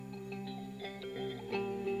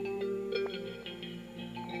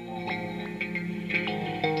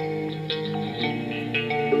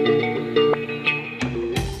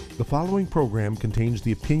following program contains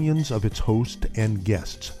the opinions of its host and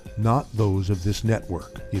guests, not those of this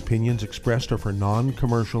network. The opinions expressed are for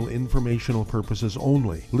non-commercial informational purposes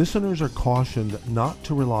only. Listeners are cautioned not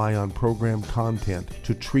to rely on program content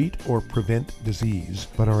to treat or prevent disease,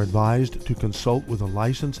 but are advised to consult with a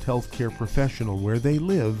licensed healthcare professional where they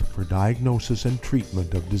live for diagnosis and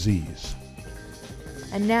treatment of disease.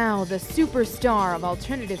 And now, the superstar of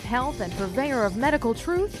alternative health and purveyor of medical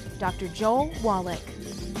truth, Dr. Joel Wallach.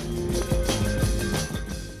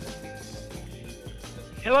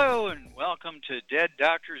 Hello and welcome to Dead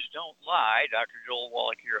Doctors Don't Lie. Dr. Joel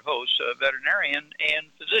Wallach, your host, a veterinarian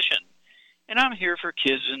and physician. And I'm here for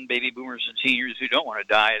kids and baby boomers and seniors who don't want to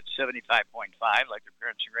die at 75.5 like their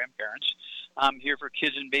parents and grandparents. I'm here for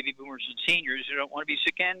kids and baby boomers and seniors who don't want to be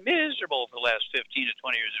sick and miserable for the last 15 to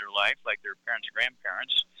 20 years of their life like their parents and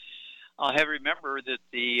grandparents. I'll have you remember that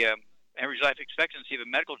the average life expectancy of a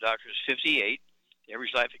medical doctor is 58. The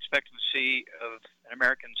average life expectancy of an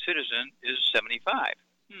American citizen is 75.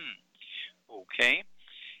 Okay.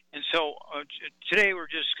 And so today we're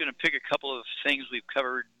just going to pick a couple of things we've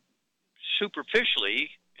covered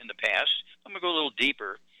superficially in the past. I'm going to go a little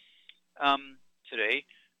deeper today.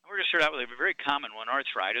 We're going to start out with a very common one,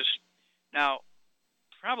 arthritis. Now,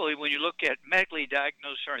 probably when you look at medically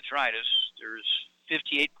diagnosed arthritis, there's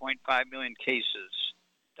 58.5 million cases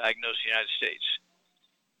diagnosed in the United States.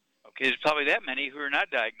 Okay, there's probably that many who are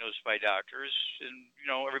not diagnosed by doctors. And, you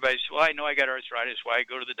know, everybody says, well, I know I got arthritis. Why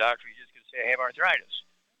go to the doctor? You're just going to say I have arthritis.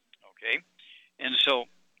 Okay? And so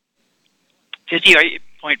 58.5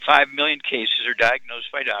 million cases are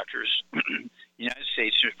diagnosed by doctors in the United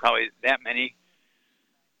States. There's probably that many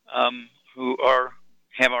who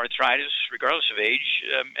have arthritis, regardless of age,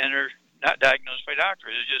 and are not diagnosed by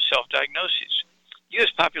doctors. It's just self-diagnoses.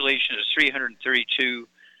 U.S. population is 332,228,200.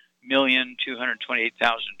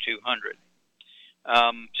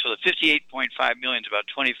 So the 58.5 million is about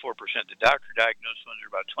 24%. The doctor-diagnosed ones are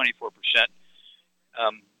about 24%.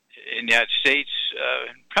 In the United States,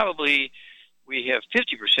 probably we have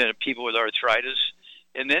 50% of people with arthritis.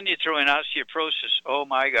 And then you throw in osteoporosis. Oh,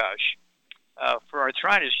 my gosh. For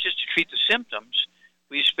arthritis, just to treat the symptoms,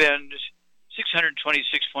 we spend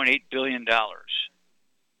 $626.8 billion.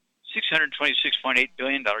 $626.8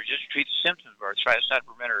 billion just to treat the symptoms of arthritis, not to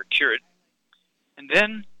prevent or cure it. And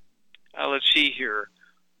then, let's see here,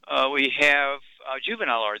 we have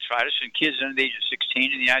juvenile arthritis in kids under the age of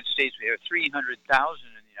 16. In the United States, we have 300,000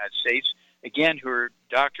 in the United States, again, who are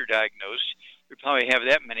doctor diagnosed. We probably have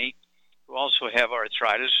that many who also have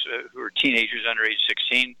arthritis, who are teenagers under age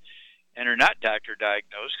 16. And are not doctor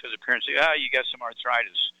diagnosed because the parents say, you got some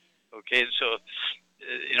arthritis. Okay, so,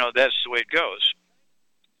 that's the way it goes.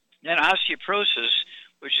 Then osteoporosis,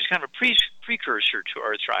 which is kind of a precursor to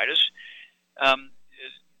arthritis.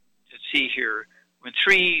 Let's see here. When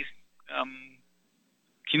three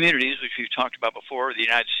communities, which we've talked about before, the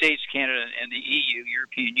United States, Canada, and the EU,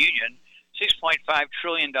 European Union, $6.5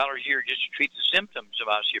 trillion a year just to treat the symptoms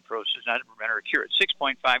of osteoporosis, not to prevent or cure it.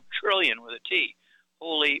 $6.5 trillion with a T.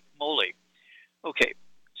 Holy moly. Okay,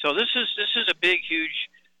 so this is a big, huge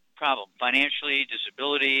problem. Financially,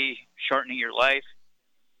 disability, shortening your life.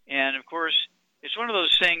 And, of course, it's one of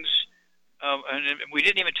those things, and we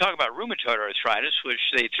didn't even talk about rheumatoid arthritis, which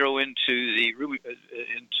they throw into the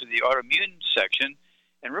autoimmune section.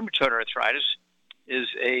 And rheumatoid arthritis is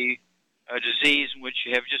a disease in which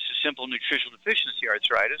you have just a simple nutritional deficiency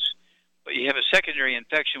arthritis, but you have a secondary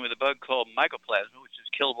infection with a bug called mycoplasma, which is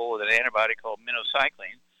killable with an antibody called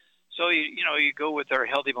minocycline. So, you go with our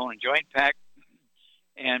Healthy Bone and Joint Pack,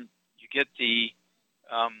 and you get the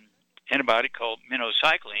antibody called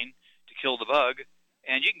minocycline to kill the bug,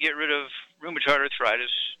 and you can get rid of rheumatoid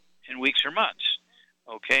arthritis in weeks or months,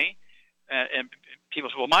 okay? And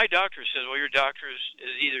people say, well, my doctor says, well, your doctor is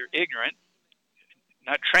either ignorant,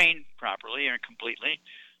 not trained properly or completely,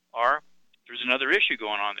 or there's another issue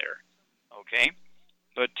going on there. Okay,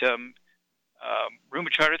 but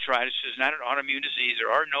rheumatoid arthritis is not an autoimmune disease. There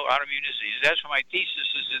are no autoimmune diseases. That's why my thesis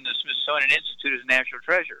is in the Smithsonian Institute as a national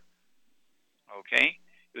treasure. Okay,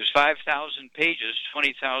 it was 5,000 pages,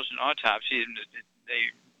 20,000 autopsies, and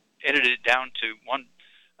they edited it down to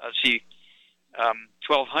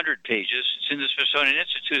 1,200 pages. It's in the Smithsonian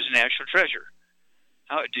Institute as a national treasure.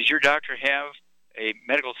 Does your doctor have a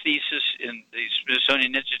medical thesis in the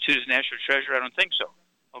Smithsonian Institute as a national treasure? I don't think so.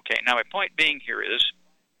 Okay, now my point being here is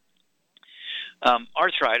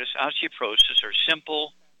arthritis, osteoporosis are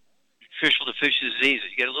simple nutritional deficiency diseases.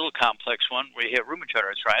 You get a little complex one where you have rheumatoid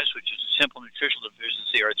arthritis, which is a simple nutritional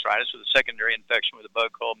deficiency arthritis with a secondary infection with a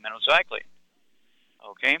bug called minocycline.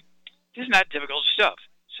 Okay? This is not difficult stuff.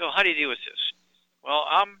 So how do you deal with this? Well,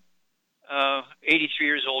 I'm 83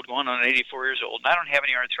 years old, going on 84 years old, and I don't have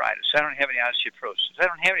any arthritis. I don't have any osteoporosis. I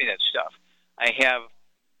don't have any of that stuff. I have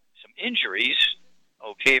some injuries,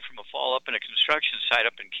 okay, from a fall up in a construction site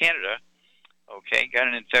up in Canada, okay, got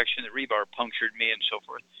an infection, the rebar punctured me and so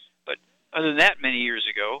forth. But other than that, many years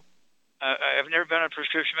ago, I've never been on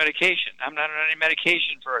prescription medication. I'm not on any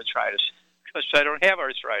medication for arthritis because I don't have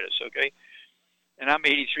arthritis, okay? And I'm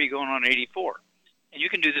 83 going on 84. And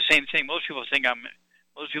you can do the same thing. Most people think I'm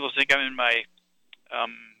in my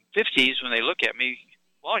 50s when they look at me.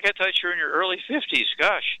 Well, I thought you were in your early 50s.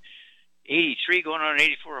 Gosh, 83 going on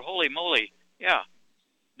 84. Holy moly. Yeah,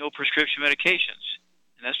 no prescription medications.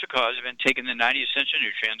 And that's because I've been taking the 90 essential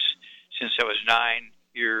nutrients since I was 9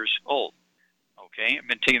 years old. Okay, I've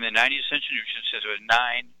been taking the 90 essential nutrients since I was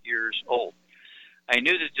 9 years old. I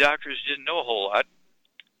knew that the doctors didn't know a whole lot,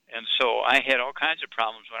 and so I had all kinds of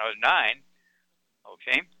problems when I was 9.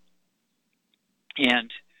 Okay,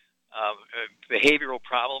 and behavioral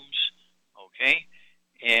problems. Okay,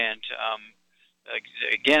 and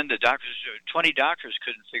again, the doctors, 20 doctors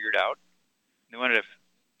couldn't figure it out. They wanted to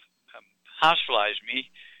hospitalize me.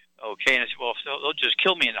 Okay, and I said, well, they'll just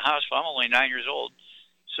kill me in the hospital. I'm only 9 years old.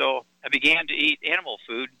 So I began to eat animal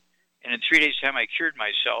food, and in 3 days' time, I cured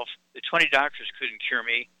myself. The 20 doctors couldn't cure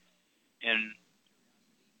me in,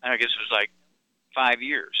 I guess it was like 5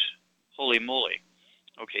 years. Holy moly.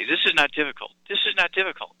 Okay, this is not difficult. This is not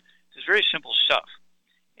difficult. It's very simple stuff.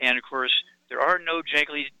 And, of course, there are no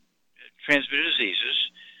genetically transmitted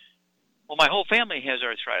diseases. Well, my whole family has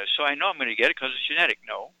arthritis, so I know I'm going to get it because it's genetic.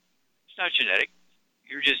 No, it's not genetic.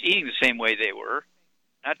 You're just eating the same way they were,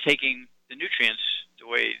 not taking the nutrients the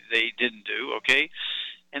way they didn't do, okay?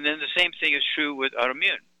 And then the same thing is true with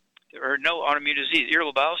autoimmune. There are no autoimmune disease.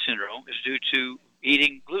 Irritable bowel syndrome is due to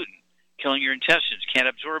eating gluten, killing your intestines, can't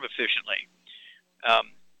absorb efficiently.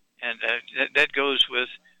 And that goes with,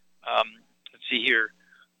 let's see here,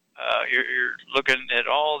 you're looking at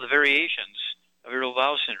all the variations of irritable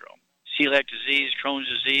bowel syndrome. Celiac disease, Crohn's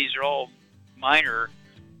disease are all minor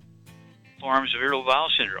forms of irritable bowel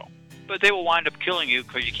syndrome. But they will wind up killing you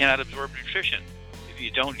because you cannot absorb nutrition if you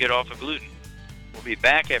don't get off of gluten. We'll be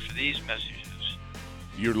back after these messages.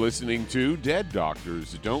 You're listening to Dead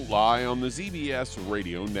Doctors Don't Lie on the ZBS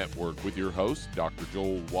Radio Network with your host, Dr.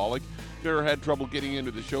 Joel Wallach. If you ever had trouble getting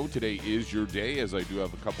into the show, today is your day, as I do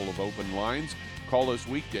have a couple of open lines. Call us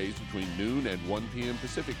weekdays between noon and 1 p.m.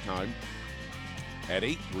 Pacific Time at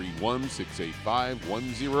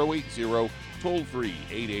 831-685-1080. Toll free,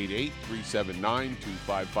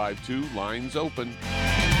 888-379-2552. Lines open.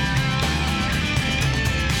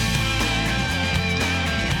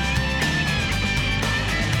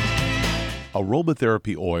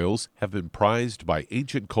 Aromatherapy oils have been prized by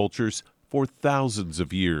ancient cultures for thousands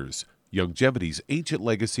of years. Youngevity's ancient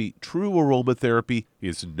legacy, True Aromatherapy,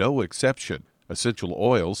 is no exception. Essential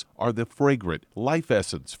oils are the fragrant life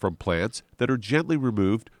essence from plants that are gently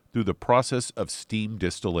removed through the process of steam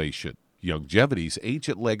distillation. Youngevity's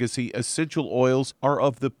ancient legacy essential oils are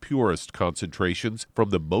of the purest concentrations from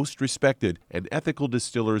the most respected and ethical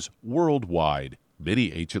distillers worldwide.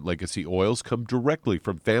 Many ancient legacy oils come directly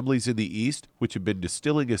from families in the East which have been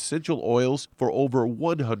distilling essential oils for over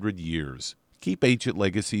 100 years. Keep Ancient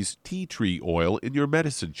Legacy's tea tree oil in your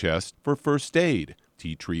medicine chest for first aid.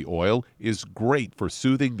 Tea tree oil is great for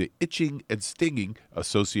soothing the itching and stinging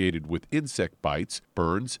associated with insect bites,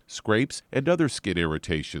 burns, scrapes, and other skin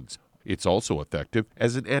irritations. It's also effective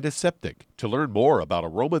as an antiseptic. To learn more about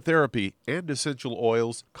aromatherapy and essential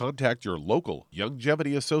oils, contact your local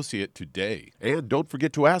Youngevity associate today. And don't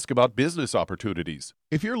forget to ask about business opportunities.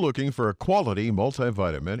 If you're looking for a quality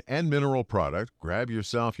multivitamin and mineral product, grab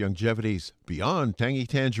yourself Youngevity's Beyond Tangy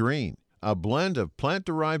Tangerine, a blend of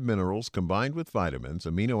plant-derived minerals combined with vitamins,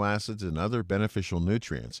 amino acids, and other beneficial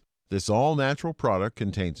nutrients. This all-natural product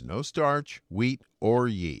contains no starch, wheat, or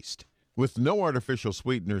yeast, with no artificial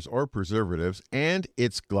sweeteners or preservatives, and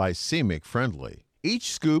it's glycemic friendly.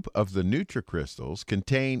 Each scoop of the NutriCrystals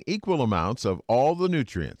contain equal amounts of all the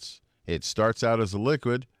nutrients. It starts out as a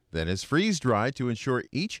liquid, then is freeze-dried to ensure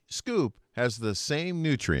each scoop has the same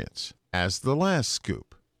nutrients as the last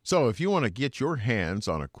scoop. So if you want to get your hands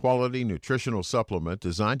on a quality nutritional supplement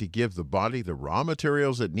designed to give the body the raw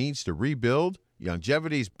materials it needs to rebuild,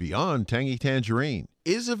 Youngevity's Beyond Tangy Tangerine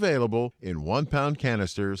is available in 1-pound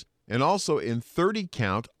canisters and also in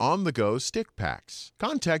 30-count on-the-go stick packs.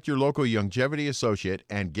 Contact your local Youngevity associate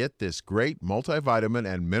and get this great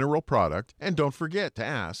multivitamin and mineral product, and don't forget to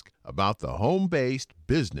ask about the home-based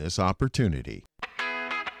business opportunity.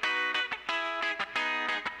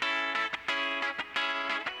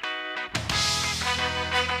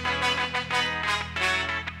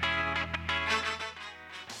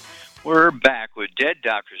 We're back with Dead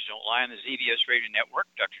Doctors Don't Lie on the ZBS Radio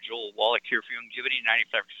Network. Dr. Joel Wallach here for Youngevity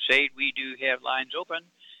 95 Crusade. We do have lines open.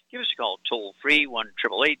 Give us a call toll-free,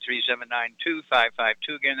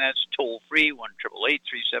 1-888-3792-552. Again, that's toll-free,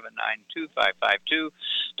 1-888-3792-552.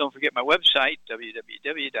 Don't forget my website,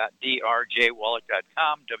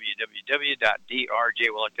 www.drjwallach.com,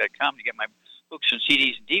 www.drjwallach.com to get my books and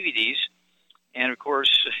CDs and DVDs. And, of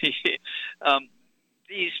course,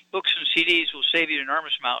 these books and CDs will save you an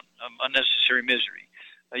enormous amount of unnecessary misery.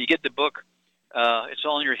 You get the book, it's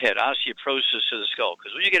all in your head, osteoporosis of the skull.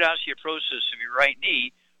 Because when you get osteoporosis of your right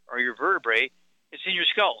knee or your vertebrae, it's in your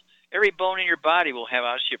skull. Every bone in your body will have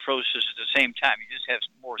osteoporosis at the same time. You just have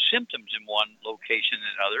more symptoms in one location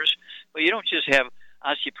than others. But you don't just have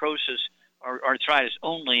osteoporosis or arthritis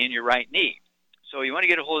only in your right knee. So you want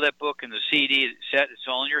to get a hold of that book and the CD set. It's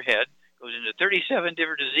all in your head. Goes into 37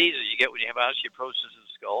 different diseases you get when you have osteoporosis of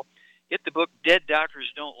the skull. Get the book Dead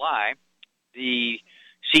Doctors Don't Lie. The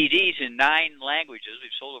CDs in 9 languages.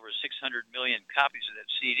 We've sold over 600 million copies of that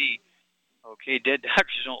CD. Okay, Dead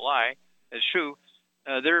Doctors Don't Lie. That's true.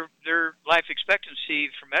 Their life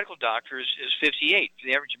expectancy for medical doctors is 58.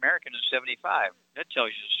 The average American is 75. That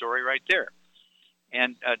tells you the story right there.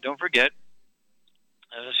 And don't forget,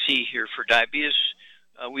 let's see here, for diabetes,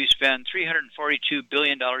 we spend $342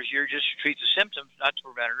 billion a year just to treat the symptoms, not to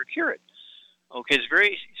prevent it or cure it. Okay, it's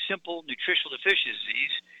very simple nutritional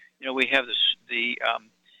deficiencies. You know, we have the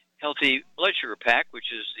Healthy Blood Sugar Pack,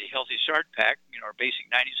 which is the Healthy Start Pack, our basic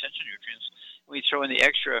 90 essential nutrients. We throw in the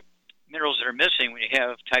extra minerals that are missing when you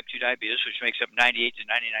have type 2 diabetes, which makes up 98 to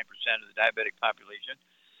 99% of the diabetic population.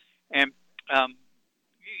 And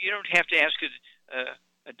you don't have to ask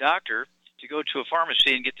a doctor to go to a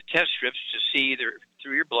pharmacy and get the test strips to see either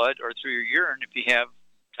through your blood or through your urine if you have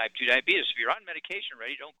type 2 diabetes. If you're on medication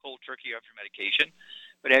already, don't cold turkey off your medication.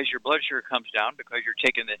 But as your blood sugar comes down, because you're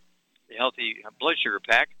taking the Healthy Blood Sugar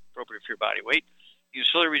Pack, appropriate for your body weight, you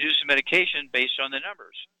slowly reduce the medication based on the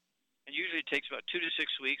numbers. And usually it takes about 2 to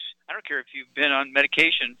 6 weeks. I don't care if you've been on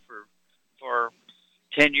medication for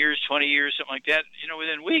 10 years, 20 years, something like that.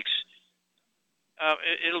 Within weeks,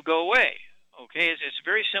 it'll go away. Okay, it's a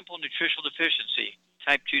very simple nutritional deficiency,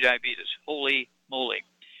 type 2 diabetes. Holy moly.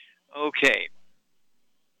 Okay,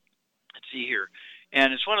 let's see here.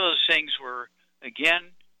 And it's one of those things where,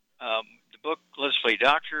 again, the book Let's Play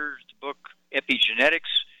Doctor, the book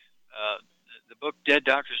Epigenetics, the book Dead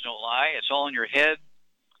Doctors Don't Lie, it's all in your head.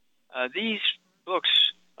 These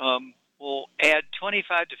books will add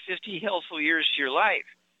 25 to 50 healthful years to your life,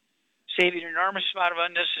 save you an enormous amount of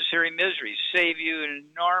unnecessary misery, save you an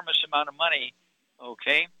enormous amount of money,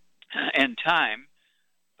 okay, and time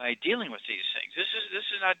by dealing with these things. This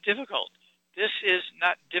is not difficult. This is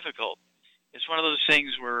not difficult. It's one of those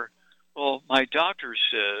things where, well, my doctor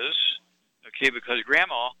says, okay, because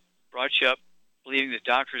grandma brought you up believing that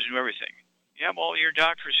doctors knew everything. Yeah, well, your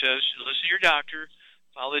doctor says, listen to your doctor,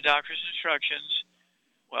 follow the doctor's instructions.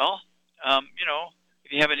 Well,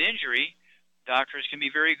 if you have an injury, doctors can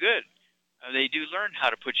be very good. They do learn how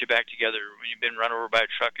to put you back together when you've been run over by a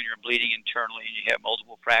truck and you're bleeding internally and you have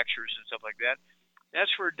multiple fractures and stuff like that. That's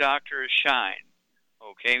where doctors shine,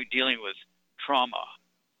 okay, dealing with trauma,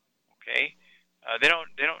 okay? They don't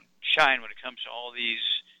shine when it comes to all these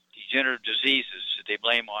degenerative diseases that they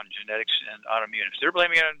blame on genetics and autoimmune. If they're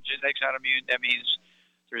blaming it on genetics and autoimmune, that means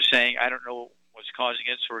they're saying, I don't know what's causing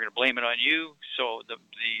it, so we're going to blame it on you, so the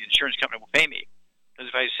insurance company will pay me. Because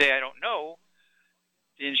if I say I don't know,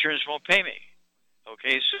 the insurance won't pay me.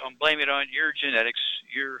 Okay, so I'm blaming it on your genetics,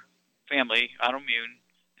 your family, autoimmune,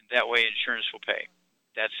 and that way insurance will pay.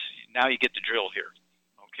 Now you get the drill here.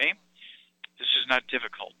 Okay? This is not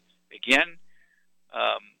difficult. Again,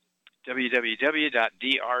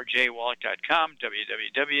 www.drjwallach.com,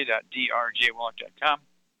 www.drjwallach.com.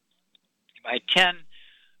 Buy 10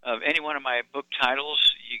 of any one of my book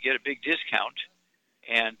titles, you get a big discount.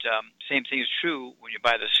 And same thing is true when you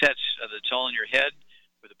buy the sets of It's All in Your Head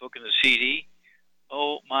with the book and the CD.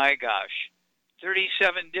 Oh my gosh,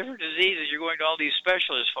 37 different diseases you're going to all these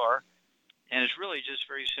specialists for. And it's really just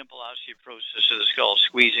very simple osteoporosis of the skull,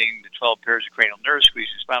 squeezing the 12 pairs of cranial nerves,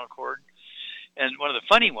 squeezing the spinal cord. And one of the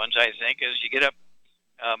funny ones, I think, is you get up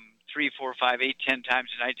 3, 4, 5, 8, 10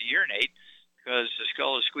 times a night to urinate because the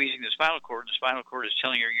skull is squeezing the spinal cord, and the spinal cord is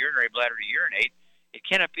telling your urinary bladder to urinate. It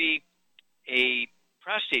cannot be a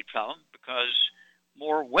prostate problem because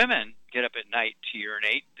more women get up at night to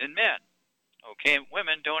urinate than men. Okay, and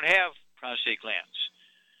women don't have prostate glands.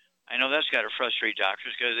 I know that's got to frustrate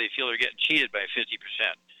doctors because they feel they're getting cheated by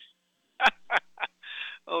 50%.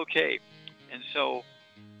 Okay, and so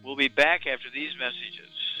we'll be back after these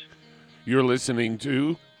messages. You're listening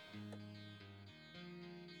to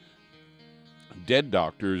Dead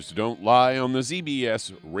Doctors Don't Lie on the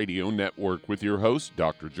ZBS Radio Network with your host,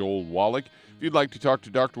 Dr. Joel Wallach. If you'd like to talk to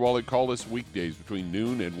Dr. Wallach, call us weekdays between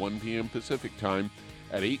noon and 1 p.m. Pacific Time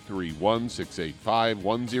at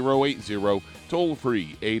 831-685-1080. Toll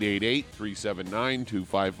free,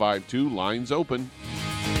 888-379-2552. Lines open.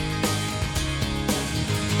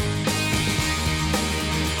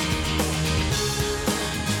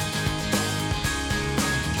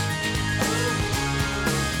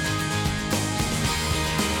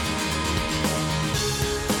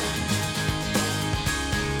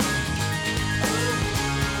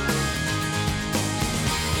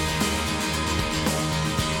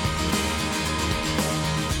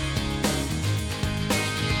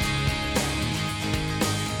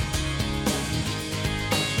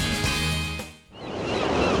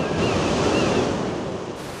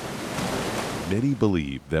 Many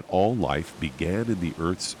believe that all life began in the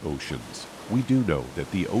Earth's oceans. We do know that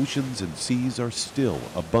the oceans and seas are still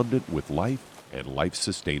abundant with life and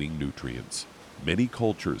life-sustaining nutrients. Many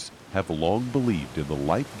cultures have long believed in the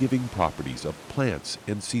life-giving properties of plants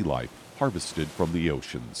and sea life harvested from the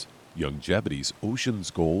oceans. Youngevity's Ocean's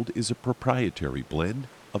Gold is a proprietary blend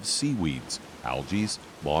of seaweeds, algae,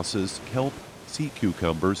 mosses, kelp, sea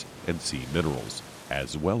cucumbers, and sea minerals,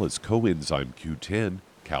 as well as coenzyme Q10,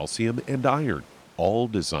 calcium, and iron, all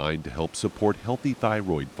designed to help support healthy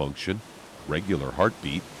thyroid function, regular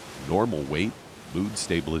heartbeat, normal weight, mood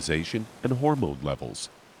stabilization, and hormone levels.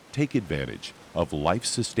 Take advantage of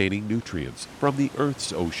life-sustaining nutrients from the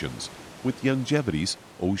Earth's oceans with Youngevity's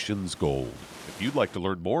Ocean's Gold. If you'd like to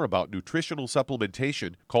learn more about nutritional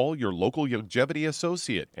supplementation, call your local Youngevity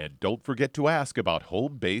associate, and don't forget to ask about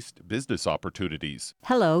home-based business opportunities.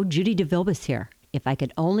 Hello, Judy DeVilbus here. If I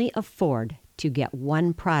could only afford to get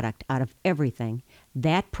one product out of everything,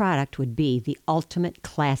 that product would be the Ultimate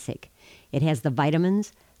Classic. It has the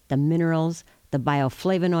vitamins, the minerals, the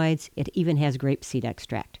bioflavonoids. It even has grapeseed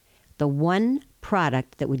extract. The one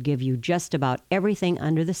product that would give you just about everything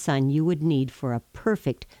under the sun you would need for a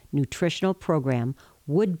perfect nutritional program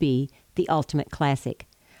would be the Ultimate Classic.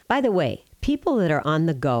 By the way, people that are on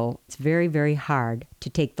the go, it's very, very hard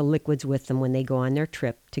to take the liquids with them when they go on their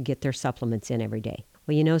trip to get their supplements in every day.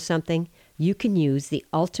 Well, you know something? You can use the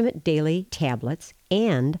Ultimate Daily tablets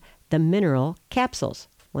and the mineral capsules.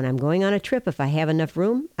 When I'm going on a trip, if I have enough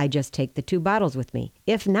room, I just take the 2 bottles with me.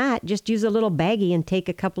 If not, just use a little baggie and take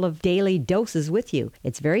a couple of daily doses with you.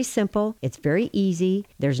 It's very simple. It's very easy.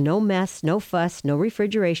 There's no mess, no fuss, no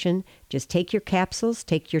refrigeration. Just take your capsules,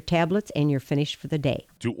 take your tablets, and you're finished for the day.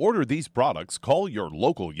 To order these products, call your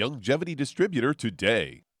local Youngevity distributor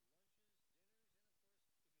today.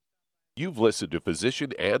 You've listened to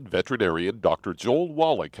physician and veterinarian Dr. Joel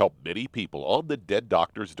Wallach help many people on the Dead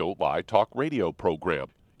Doctors Don't Lie talk radio program.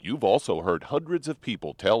 You've also heard hundreds of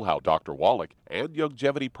people tell how Dr. Wallach and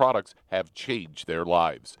Youngevity products have changed their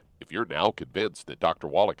lives. If you're now convinced that Dr.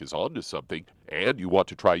 Wallach is onto something and you want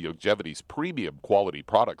to try Youngevity's premium quality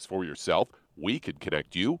products for yourself, we can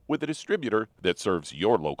connect you with a distributor that serves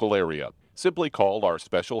your local area. Simply call our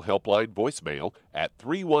special helpline voicemail at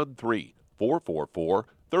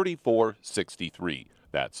 313-444-3463.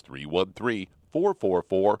 That's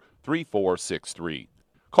 313-444-3463.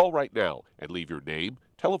 Call right now and leave your name,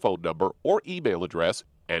 telephone number, or email address,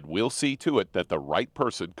 and we'll see to it that the right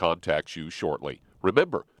person contacts you shortly.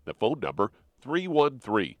 Remember, the phone number,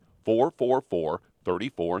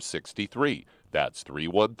 313-444-3463. That's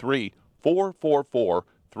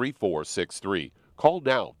 313-444-3463. Call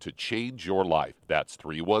now to change your life. That's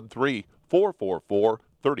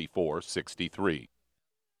 313-444-3463.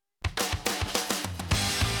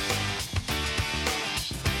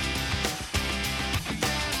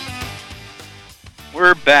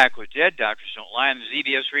 We're back with Dead Doctors Don't Lie on the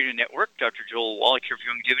ZBS Radio Network. Dr. Joel Wallach here for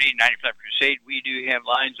Youngevity, 95 Crusade. We do have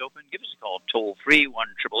lines open. Give us a call toll-free,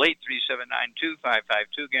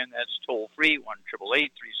 1-888-379-2552. Again, that's toll-free,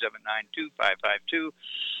 1-888-379-2552.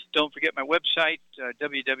 Don't forget my website,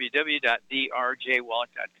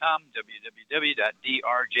 www.drjwallach.com,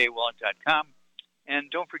 www.drjwallach.com. And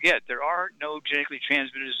don't forget, there are no genetically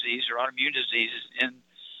transmitted diseases or autoimmune diseases in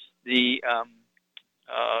the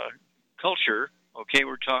culture. Okay,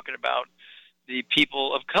 we're talking about the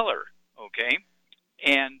people of color, okay?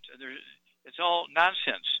 And it's all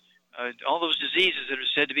nonsense. All those diseases that are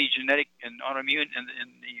said to be genetic and autoimmune in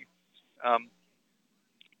the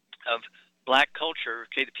of black culture,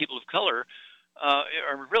 okay, the people of color,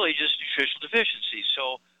 are really just nutritional deficiencies.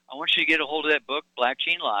 So I want you to get a hold of that book, Black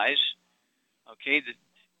Gene Lies, okay,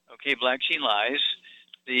 Black Gene Lies,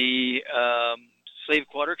 the Slave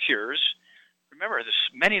Quarter Cures. Remember,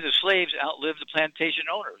 many of the slaves outlived the plantation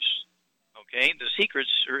owners. Okay, the secrets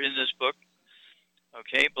are in this book,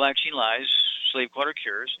 Okay, Black Gene Lies, Slave Quarter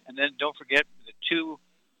Cures, and then don't forget the 2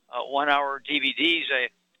 1-hour DVDs.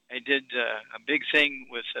 I did a big thing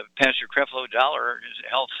with Pastor Creflo Dollar, his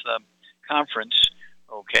health conference.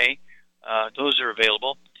 Okay, those are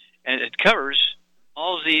available, and it covers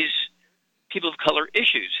all of these people of color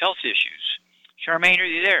issues, health issues. Charmaine, are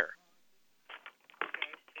you there?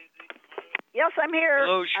 Yes, I'm here.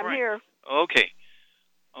 Hello, Charmaine. I'm here.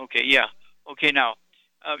 Okay, yeah. Okay, now,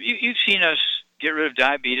 you've seen us get rid of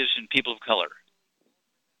diabetes in people of color.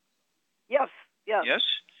 Yes. Yes?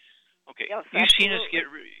 Okay. Yes, You've seen us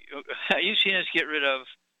get rid of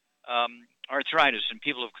arthritis in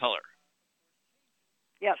people of color.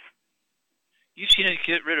 Yes. You've seen us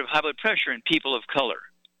get rid of high blood pressure in people of color.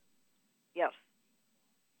 Yes.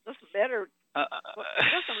 Doesn't matter. It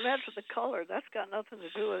doesn't matter the color. That's got nothing to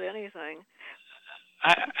do with anything.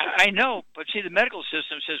 I know, but see, the medical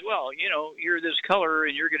system says, well, you're this color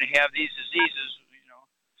and you're going to have these diseases,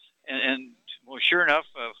 and well, sure enough,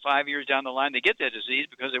 5 years down the line, they get that disease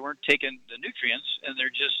because they weren't taking the nutrients, and they're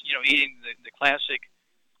just, eating the classic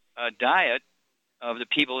diet of the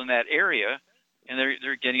people in that area, and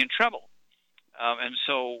they're getting in trouble. And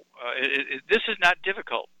so this is not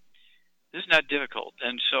difficult. This is not difficult.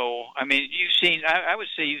 And so, I mean, I would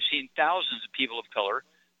say you've seen thousands of people of color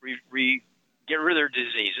get rid of their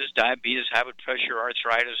diseases: diabetes, high blood pressure,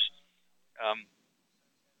 arthritis,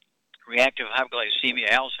 reactive hypoglycemia,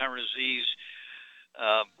 Alzheimer's disease,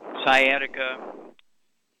 sciatica,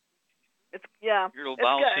 irritable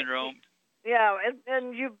bowel syndrome. Yeah,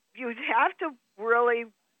 and you have to really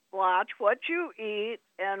watch what you eat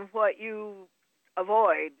and what you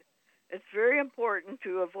avoid. It's very important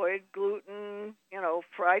to avoid gluten,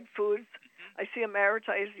 fried foods. I see them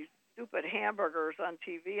advertise these stupid hamburgers on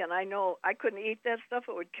TV, and I know I couldn't eat that stuff.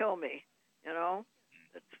 It would kill me,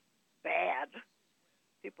 It's bad.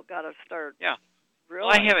 People got to start. Yeah. Really.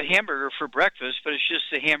 Well, I have a hamburger for breakfast, but it's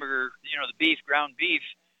just the hamburger, the ground beef,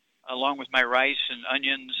 along with my rice and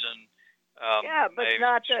onions and but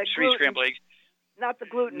not the gluten. Scrambled eggs. Not the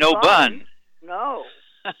gluten. No bun. No.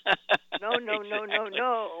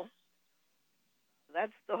 No.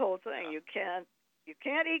 That's the whole thing. You can't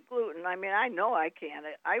eat gluten. I mean, I know I can't.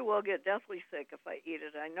 I will get deathly sick if I eat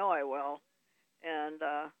it. I know I will. And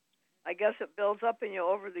I guess it builds up in you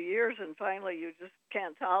over the years, and finally you just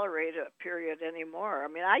can't tolerate it, period, anymore. I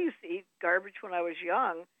mean, I used to eat garbage when I was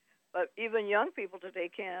young, but even young people today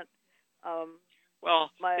can't.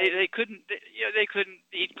 They couldn't. They couldn't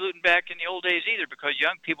eat gluten back in the old days either, because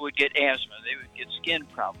young people would get asthma, they would get skin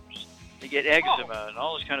problems, they get eczema and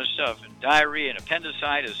all this kind of stuff, and diarrhea and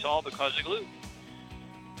appendicitis, all because of gluten.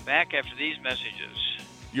 Back after these messages.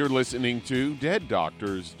 You're listening to Dead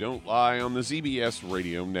Doctors Don't Lie on the ZBS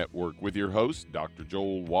Radio Network with your host, Dr.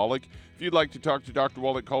 Joel Wallach. If you'd like to talk to Dr.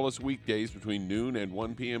 Wallach, call us weekdays between noon and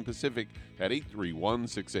 1 p.m. Pacific at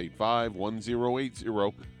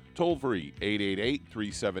 831-685-1080. Toll free,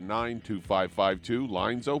 888-379-2552.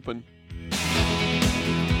 Lines open.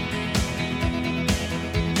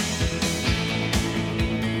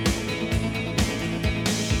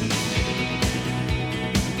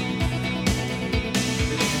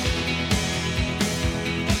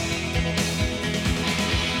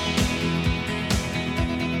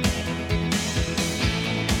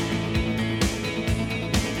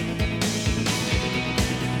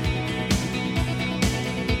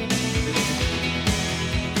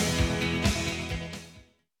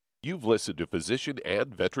 You've listened to physician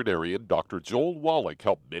and veterinarian Dr. Joel Wallach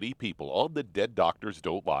help many people on the Dead Doctors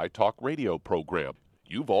Don't Lie talk radio program.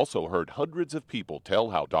 You've also heard hundreds of people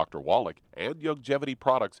tell how Dr. Wallach and Youngevity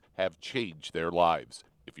products have changed their lives.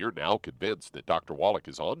 If you're now convinced that Dr. Wallach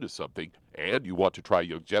is onto something and you want to try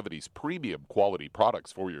Youngevity's premium quality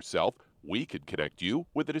products for yourself, we can connect you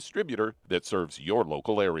with a distributor that serves your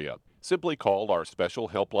local area. Simply call our special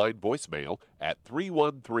helpline voicemail at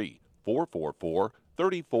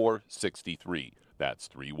 313-444-3463. That's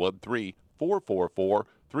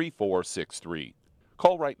 313-444-3463.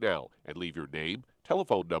 Call right now and leave your name,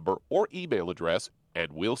 telephone number, or email address,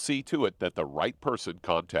 and we'll see to it that the right person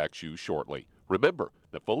contacts you shortly. Remember,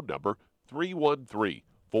 the phone number,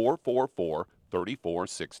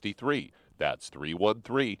 313-444-3463. That's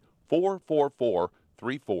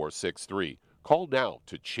 313-444-3463. Call now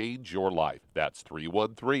to change your life. That's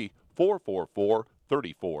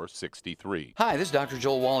 313-444-3463. Hi, this is Dr.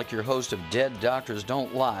 Joel Wallach, your host of Dead Doctors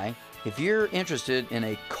Don't Lie. If you're interested in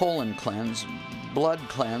a colon cleanse, blood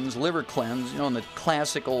cleanse, liver cleanse, in the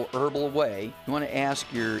classical herbal way, you want to ask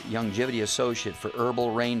your Youngevity associate for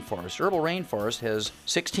Herbal Rainforest. Herbal Rainforest has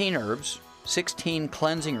 16 herbs, 16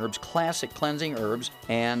 cleansing herbs, classic cleansing herbs,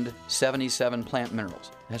 and 77 plant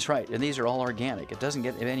minerals. That's right, and these are all organic. It doesn't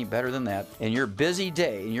get any better than that. In your busy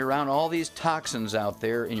day, and you're around all these toxins out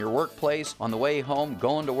there in your workplace, on the way home,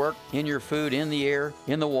 going to work, in your food, in the air,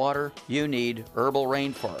 in the water, you need Herbal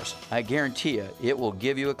Rainforest. I guarantee you, it will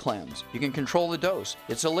give you a cleanse. You can control the dose.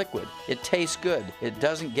 It's a liquid. It tastes good. It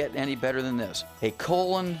doesn't get any better than this. A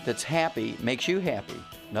colon that's happy makes you happy.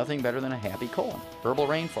 Nothing better than a happy colon. Herbal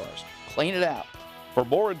Rainforest. Clean it out. For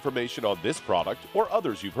more information on this product or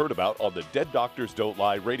others you've heard about on the Dead Doctors Don't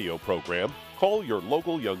Lie radio program, call your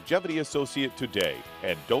local Youngevity associate today.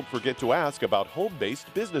 And don't forget to ask about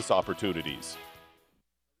home-based business opportunities.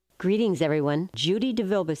 Greetings, everyone. Judy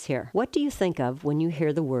DeVilbus here. What do you think of when you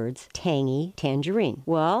hear the words tangy tangerine?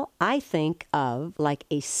 Well, I think of like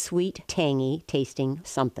a sweet, tangy tasting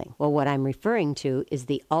something. Well, what I'm referring to is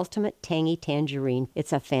the Ultimate Tangy Tangerine.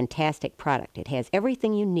 It's a fantastic product. It has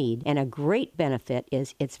everything you need, and a great benefit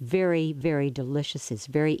is it's very, very delicious. It's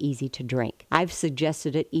very easy to drink. I've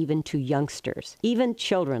suggested it even to youngsters. Even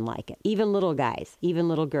children like it. Even little guys. Even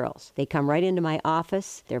little girls. They come right into my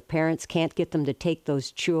office. Their parents can't get them to take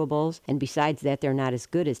those chewables. And besides that, they're not as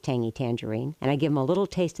good as Tangy Tangerine. And I give them a little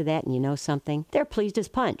taste of that, and you know something? They're pleased as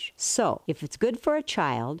punch. So, if it's good for a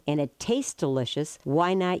child and it tastes delicious,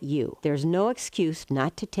 why not you? There's no excuse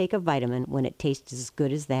not to take a vitamin when it tastes as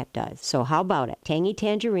good as that does. So how about it? Tangy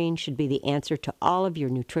Tangerine should be the answer to all of your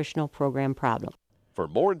nutritional program problems. For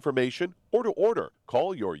more information or to order,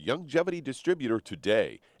 call your Youngevity distributor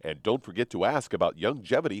today. And don't forget to ask about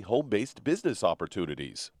Youngevity home-based business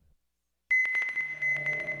opportunities.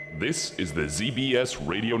 This is the ZBS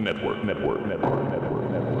Radio Network.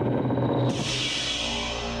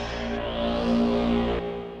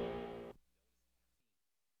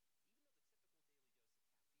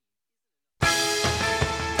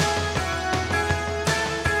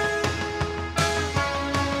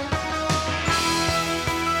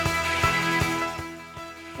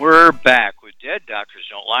 We're back with Dead Doctors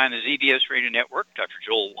Don't Lie on the ZBS Radio Network. Dr.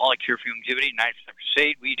 Joel Wallach here for Youngevity, 9%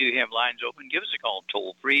 Crusade. We do have lines open. Give us a call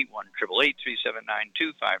toll-free,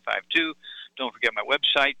 1-888-379-2552. Don't forget my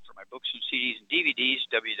website for my books and CDs and DVDs,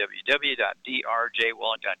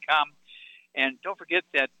 www.drjwallach.com. And don't forget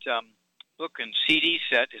that book and CD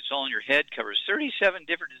set, It's All in Your Head, covers 37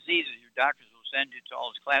 different diseases your doctors will send you to all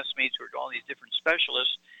his classmates or to all these different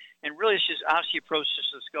specialists. And really, it's just osteoporosis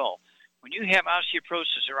of the skull. When you have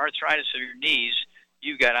osteoporosis or arthritis of your knees,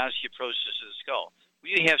 you've got osteoporosis of the skull.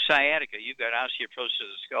 When you have sciatica, you've got osteoporosis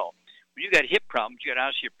of the skull. When you've got hip problems, you've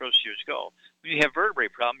got osteoporosis of your skull. When you have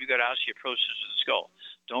vertebrae problems, you've got osteoporosis of the skull.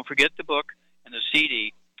 Don't forget the book and the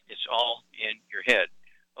CD. It's all in your head.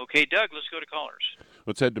 Okay, Doug, let's go to callers.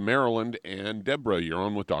 Let's head to Maryland. And Deborah, you're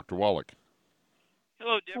on with Dr. Wallach.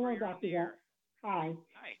 Hello, Deborah. Hello, Dr. Hi.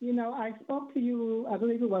 Hi. You know, I spoke to you, I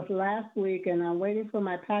believe it was last week, and I'm waiting for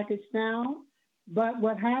my package now. But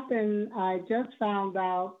what happened, I just found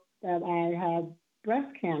out that I had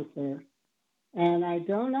breast cancer, and I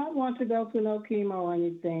do not want to go through no chemo or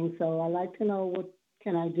anything, so I'd like to know what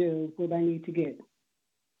can I do, what I need to get.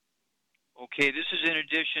 Okay, this is in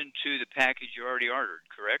addition to the package you already ordered,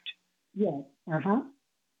 correct? Yes. Uh-huh.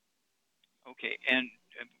 Okay, and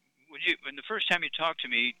when the first time you talked to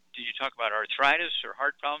me, did you talk about arthritis or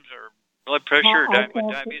heart problems or blood pressure or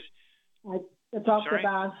diabetes? I talked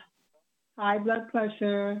about high blood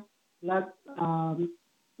pressure,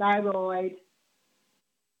 thyroid,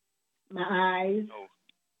 my eyes. Oh,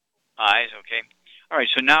 eyes, okay. All right,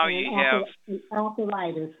 so now you have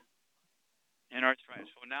arthritis. And arthritis.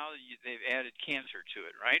 Well, now they've added cancer to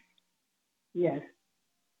it, right? Yes.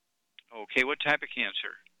 Okay, what type of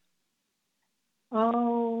cancer?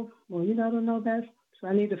 Oh, well, I don't know that. So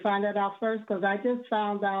I need to find that out first because I just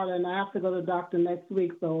found out and I have to go to the doctor next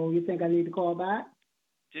week. So you think I need to call back?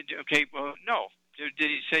 Okay, well, no. Did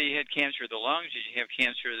he say you had cancer of the lungs? Did you have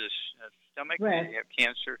cancer of the stomach? Breast. Did you have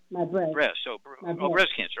cancer? My breast. Breast.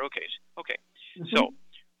 Breast cancer. Okay. Okay. Mm-hmm. So,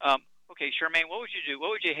 okay, Charmaine, what would you do?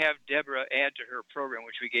 What would you have Deborah add to her program,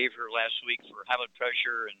 which we gave her last week for high blood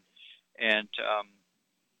pressure and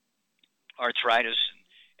arthritis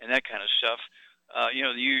and that kind of stuff?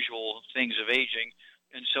 The usual things of aging.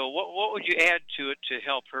 And so what would you add to it to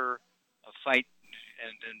help her fight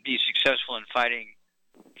and be successful in fighting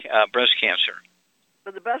breast cancer?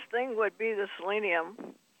 But the best thing would be the selenium,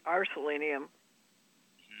 our selenium.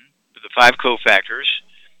 Mm-hmm. The 5 cofactors.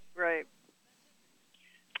 Right.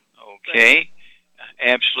 Okay. Right.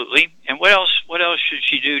 Absolutely. And what else should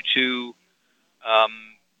she do to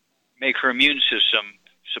make her immune system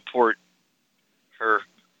support her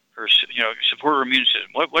support her immune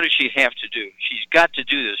system? What does she have to do? She's got to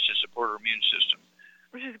do this to support her immune system.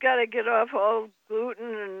 She's got to get off all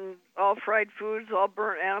gluten and all fried foods, all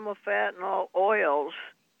burnt animal fat, and all oils.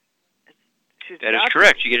 That is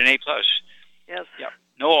correct. You get an A+. Yes. Yeah.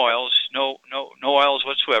 No oils. No oils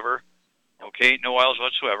whatsoever. Okay. No oils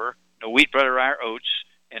whatsoever. No wheat, butter, or oats,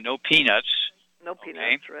 and no peanuts. No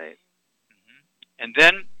peanuts, right? Mm-hmm. And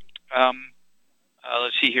then,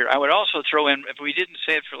 let's see here. I would also throw in, if we didn't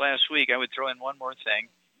say it for last week, I would throw in one more thing.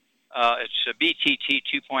 It's a BTT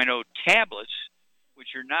 2.0 tablets,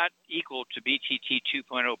 which are not equal to BTT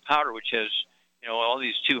 2.0 powder, which has, all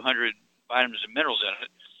these 200 vitamins and minerals in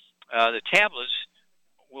it. The tablets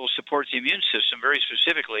will support the immune system very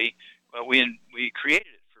specifically. We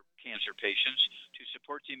created it for cancer patients to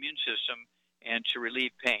support the immune system and to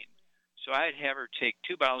relieve pain. So I'd have her take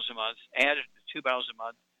 2 bottles a month, add 2 bottles a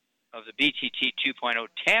month of the BTT 2.0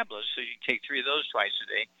 tablets, so you can take 3 of those twice a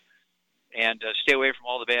day, and stay away from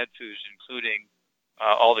all the bad foods, including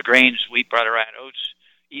all the grains, wheat, butter, and oats.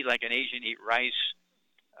 Eat like an Asian, eat rice,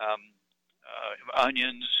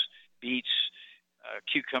 onions, beets,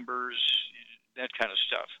 cucumbers, that kind of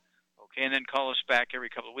stuff. Okay, and then call us back every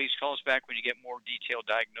couple of weeks. Call us back when you get more detailed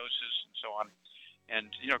diagnosis and so on.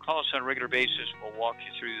 And, call us on a regular basis. We'll walk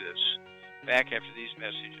you through this. Back after these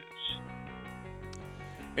messages.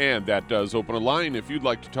 And that does open a line. If you'd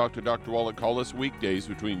like to talk to Dr. Wallach, call us weekdays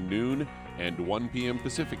between noon and 1 p.m.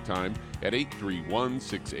 Pacific Time at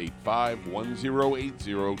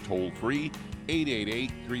 831-685-1080, toll free,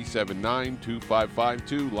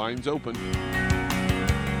 888-379-2552. Lines open.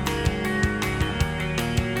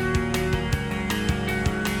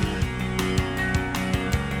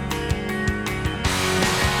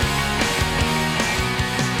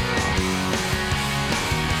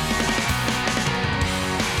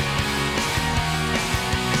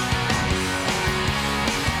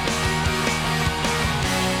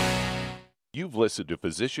 You've listened to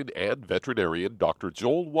physician and veterinarian Dr.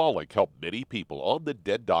 Joel Wallach help many people on the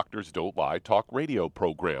Dead Doctors Don't Lie talk radio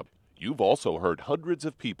program. You've also heard hundreds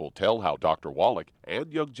of people tell how Dr. Wallach and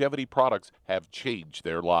Youngevity products have changed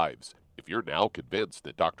their lives. If you're now convinced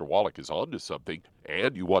that Dr. Wallach is onto something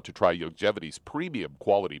and you want to try Youngevity's premium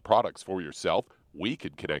quality products for yourself, we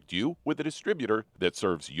can connect you with a distributor that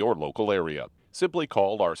serves your local area. Simply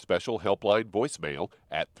call our special helpline voicemail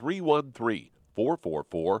at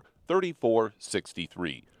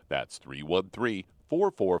 313-444-3463. That's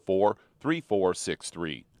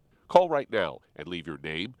 313-444-3463. Call right now and leave your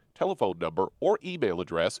name, telephone number, or email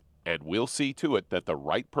address, and we'll see to it that the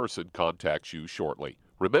right person contacts you shortly.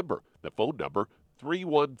 Remember, the phone number,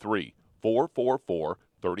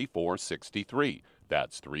 313-444-3463.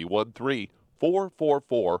 That's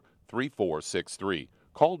 313-444-3463.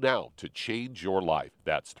 Call now to change your life.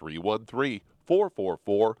 That's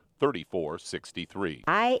 313-444-3463. 3463.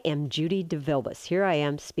 I am Judy DeVilbus. Here I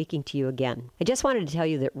am speaking to you again. I just wanted to tell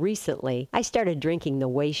you that recently I started drinking the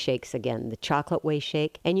Whey Shakes again, the chocolate Whey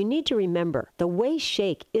Shake. And you need to remember, the Whey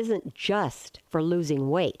Shake isn't just for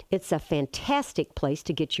losing weight. It's a fantastic place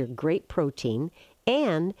to get your great protein.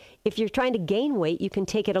 And if you're trying to gain weight, you can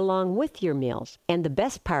take it along with your meals. And the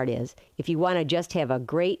best part is, if you want to just have a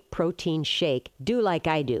great protein shake, do like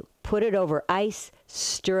I do. Put it over ice,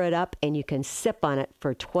 stir it up, and you can sip on it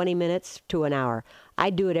for 20 minutes to an hour.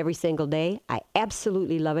 I do it every single day. I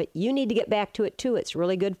absolutely love it. You need to get back to it too. It's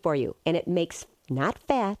really good for you. And it makes not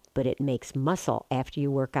fat, but it makes muscle after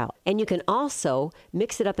you work out. And you can also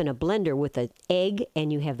mix it up in a blender with an egg,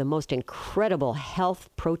 and you have the most incredible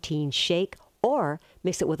health protein shake. Or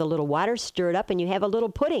mix it with a little water, stir it up, and you have a little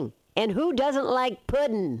pudding. And who doesn't like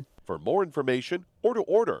pudding? For more information or to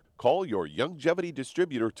order, call your Youngevity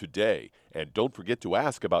distributor today. And don't forget to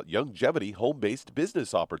ask about Youngevity home-based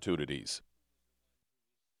business opportunities.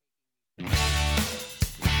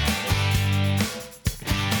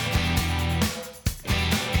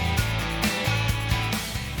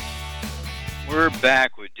 We're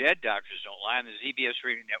back with Dead Doctors Don't Lie on the ZBS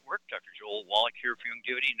Radio Network. Dr. Joel Wallach here for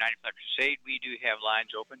Youngevity 95 Crusade. We do have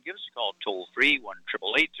lines open. Give us a call toll-free,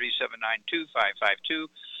 1-888-379-2552.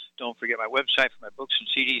 Don't forget my website for my books and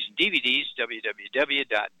CDs and DVDs,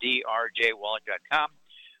 www.drjwallach.com.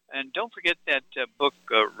 And don't forget that book,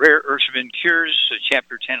 Rare Earths Forbidden Cures,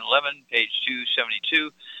 Chapter 1011, page 272.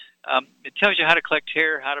 It tells you how to collect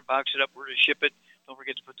hair, how to box it up, where to ship it. Don't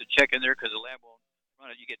forget to put the check in there because the lab won't.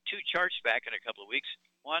 You get 2 charts back in a couple of weeks.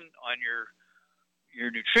 One on your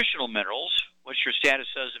nutritional minerals, what your status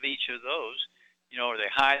is of each of those. Are they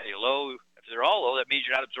high, are they low? If they're all low, that means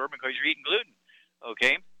you're not absorbing because you're eating gluten.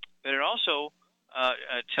 Okay? But it also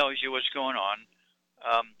tells you what's going on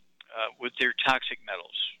with their toxic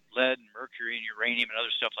metals, lead, and mercury, and uranium, and other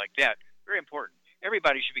stuff like that. Very important.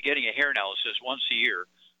 Everybody should be getting a hair analysis once a year.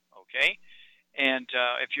 Okay? And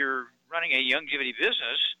if you're running a longevity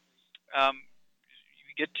business,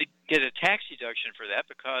 you get to get a tax deduction for that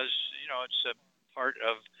because it's a part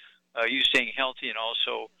of you staying healthy and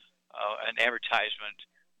also an advertisement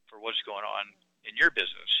for what's going on in your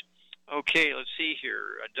business. Okay, let's see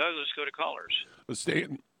here. Doug, let's go to callers. Let's stay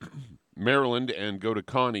in Maryland and go to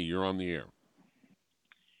Connie. You're on the air.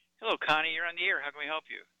 Hello, Connie. You're on the air. How can we help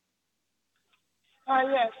you?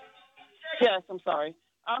 Yes. Yes, I'm sorry.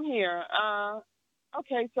 I'm here.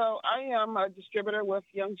 Okay, so I am a distributor with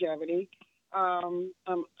Longevity. I'm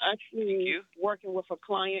actually working with a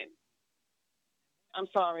client. I'm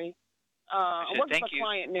sorry. I'm working with a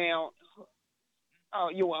client now. Oh,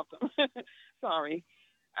 you're welcome. Sorry.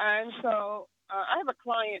 And so I have a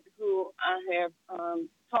client who I have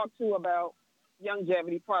talked to about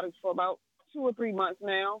Longevity products for about 2 or 3 months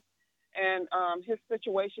now. And his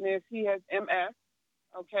situation is he has MS.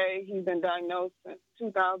 Okay, he's been diagnosed since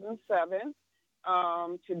 2007.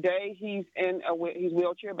 Today he's he's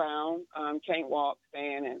wheelchair bound, can't walk,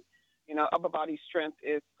 stand, and upper body strength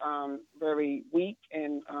is very weak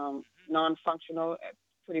and non-functional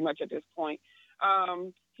pretty much at this point.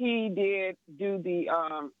 He did do the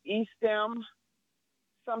E-stem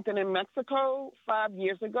something in Mexico 5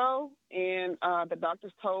 years ago, and the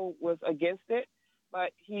doctors was against it,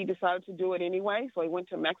 but he decided to do it anyway. So he went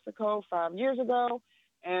to Mexico 5 years ago,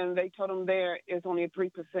 and they told him there is only a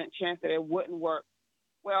 3% chance that it wouldn't work.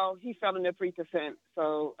 Well, he fell into 3%.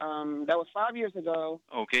 So that was 5 years ago.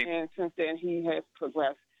 Okay. And since then, he has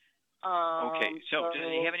progressed. Okay. So does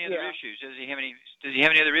he have any other issues? Does he have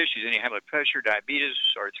any other issues? Any high blood pressure, diabetes,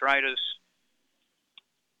 arthritis?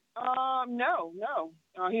 No.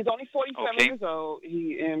 He's only 47 years old.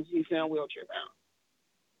 He's now wheelchair bound.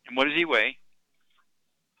 And what does he weigh?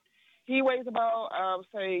 He weighs about, I would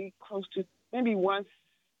say, close to maybe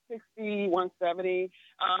 160, 170.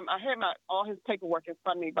 I had all his paperwork in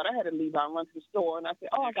front of me, but I had to leave. I went to the store, and I said,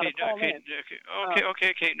 I got to call in.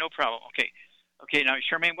 Okay, no problem. Okay, now,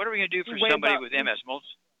 Charmaine, what are we going to do for somebody with MS?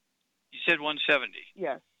 You said 170.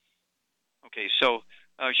 Yes. Okay, so,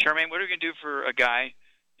 Charmaine, what are we going to do for a guy,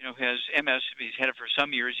 who has MS? He's had it for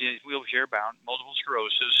some years. He's wheelchair bound, multiple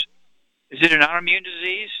sclerosis. Is it an autoimmune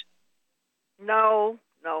disease? No.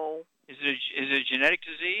 Is it a genetic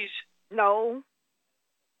disease? No.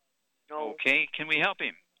 Okay, can we help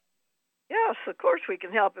him? Yes, of course we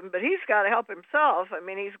can help him, but he's got to help himself. I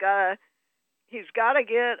mean, he's got to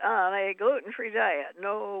get on a gluten-free diet.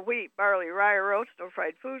 No wheat, barley, rye, or oats, no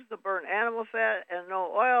fried foods, no burnt animal fat, and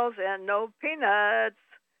no oils, and no peanuts.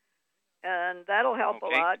 And that'll help a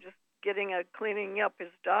lot, just cleaning up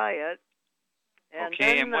his diet. And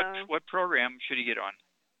then, what program should he get on?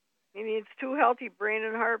 He needs 2 healthy brain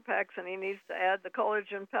and heart packs, and he needs to add the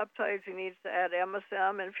collagen peptides. He needs to add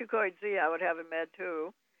MSM and Fucoid Z. I would have him add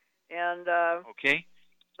too. And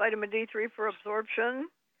vitamin D3 for absorption.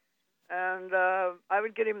 And I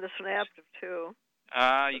would get him the Synaptive too.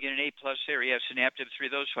 You get an A+ there. You have Synaptive, 3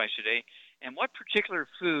 of those twice a day. And what particular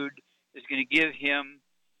food is going to give him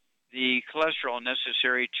the cholesterol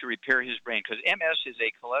necessary to repair his brain? Because MS is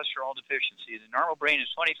a cholesterol deficiency. The normal brain is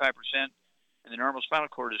 25%. And the normal spinal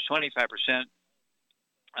cord is 25%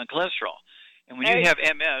 on cholesterol. And when you have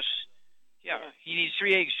MS, he needs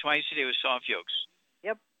 3 eggs twice a day with soft yolks.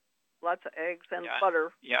 Yep, lots of eggs and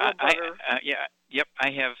butter. Yeah, Yep,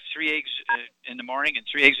 I have 3 eggs in the morning and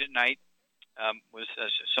 3 eggs at night with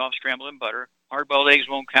soft scrambled and butter. Hard-boiled eggs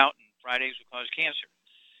won't count, and fried eggs will cause cancer.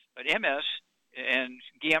 But MS and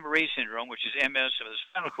Guillain-Barré syndrome, which is MS of the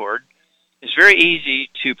spinal cord, is very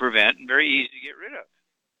easy to prevent and very easy to get rid of.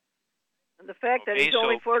 And the fact that he's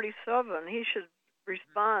only 47, he should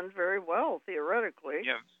respond very well, theoretically.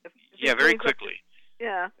 Yeah, very quickly.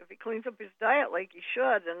 If he cleans up his diet like he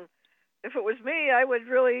should. And if it was me, I would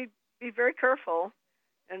really be very careful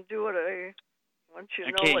and do what I want you to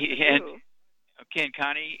know what to do. Okay, and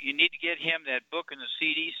Connie, you need to get him that book and the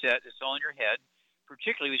CD set that's all in your head.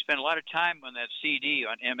 Particularly, we spend a lot of time on that CD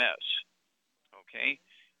on MS. Okay?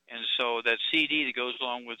 And so that CD that goes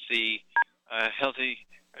along with the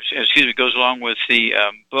goes along with the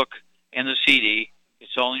book and the CD.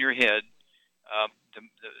 It's all in your head.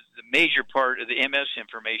 The major part of the MS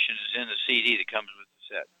information is in the CD that comes with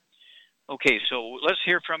the set. Okay, so let's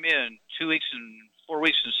hear from you in 2 weeks and 4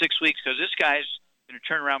 weeks and 6 weeks, because this guy's going to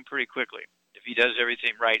turn around pretty quickly if he does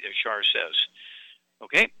everything right, as Char says.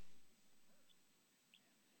 Okay?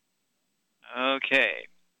 Okay.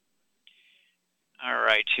 All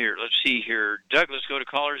right, here. Let's see here. Doug, let's go to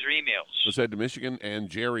callers or emails. Let's head to Michigan. And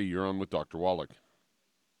Jerry, you're on with Dr. Wallach.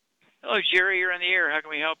 Hello, Jerry. You're on the air. How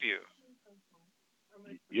can we help you?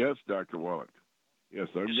 Yes, Dr. Wallach. Yes,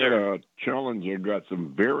 I've got a challenge. I've got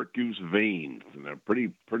some varicose veins, and they're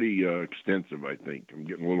pretty extensive, I think. I'm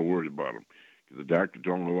getting a little worried about them because the doctor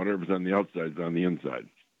told me whatever's on the outside is on the inside.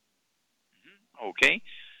 Okay.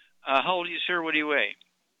 How old are you, sir? What do you weigh?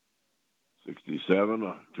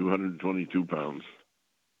 67, 222 pounds.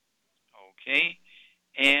 Okay.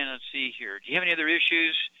 And let's see here. Do you have any other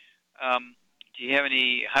issues? Do you have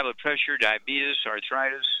any high blood pressure, diabetes,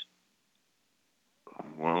 arthritis?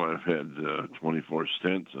 Well, I've had 24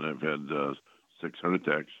 stents, and I've had 6 heart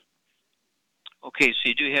attacks. Okay, so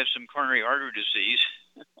you do have some coronary artery disease.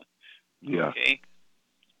 Yeah. Okay.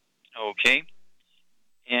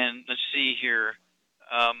 And let's see here.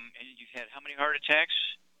 And you've had how many heart attacks?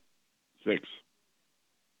 6. Okay.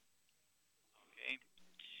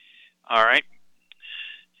 All right.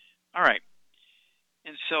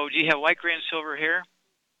 And so, do you have white, gray, and silver hair?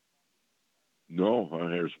 No, my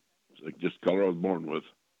hair's like just color I was born with.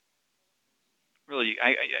 Really?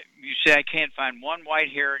 You say I can't find one white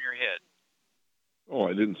hair in your head. Oh,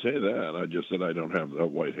 I didn't say that. I just said I don't have that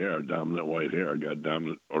white hair, dominant white hair. I got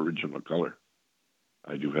dominant original color.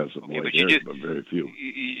 I do have some white hair, but very few.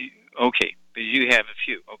 Okay, but you have a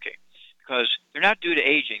few. Okay. Because they're not due to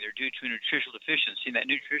aging. They're due to a nutritional deficiency, and that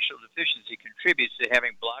nutritional deficiency contributes to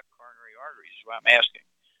having blocked coronary arteries, is what I'm asking.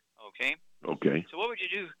 Okay? Okay. So what would you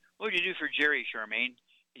do? What would you do for Jerry, Charmaine?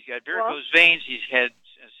 He's got varicose veins. He's had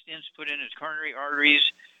stents put in his coronary arteries.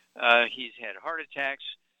 He's had heart attacks,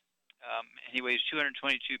 and he weighs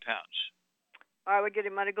 222 pounds. I would get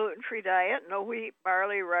him on a gluten-free diet, no wheat,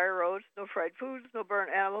 barley, rye oats, no fried foods, no burnt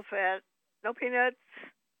animal fat, no peanuts,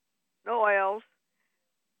 no oils,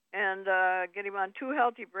 and get him on 2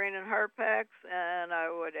 healthy brain and heart packs, and I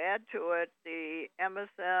would add to it the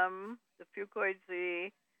MSM, the Fucoid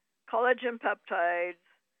Z, collagen peptides,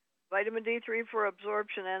 vitamin D3 for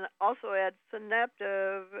absorption, and also add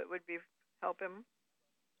Synaptive. It would help him.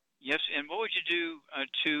 Yes, and what would you do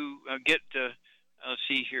to get, let's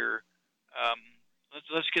see here,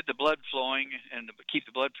 let's get the blood flowing and keep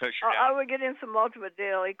the blood pressure down. I would get in some Ultimate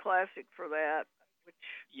Daily Classic for that.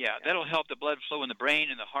 That'll help the blood flow in the brain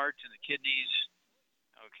and the heart and the kidneys.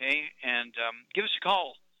 Okay, and give us a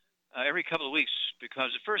call every couple of weeks,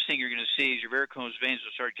 because the first thing you're going to see is your varicose veins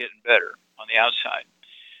will start getting better on the outside.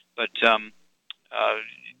 But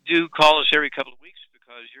do call us every couple of weeks,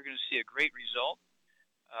 because you're going to see a great result.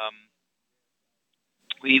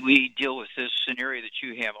 We deal with this scenario that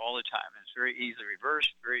you have all the time. It's very easily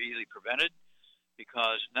reversed, very easily prevented,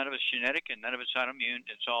 because none of it's genetic and none of it's autoimmune.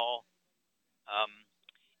 It's all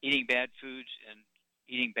eating bad foods and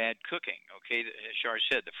eating bad cooking. Okay, as Shar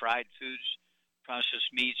said, the fried foods,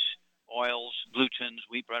 processed meats, oils, glutens,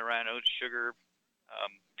 wheat, butter, oats, sugar,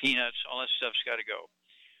 peanuts, all that stuff's got to go.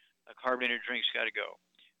 Carbonated drinks got to go.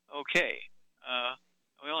 Okay,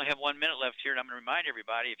 we only have 1 minute left here, and I'm going to remind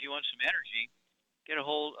everybody, if you want some energy, get a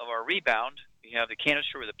hold of our Rebound. We have the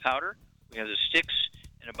canister with the powder. We have the sticks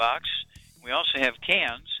in a box. We also have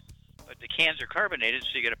cans, but the cans are carbonated,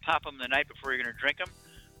 so you got to pop them the night before you're going to drink them.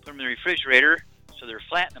 Put them in the refrigerator so they're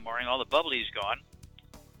flat in the morning. All the bubbly's gone.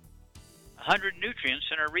 100 nutrients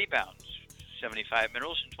in our Rebounds. 75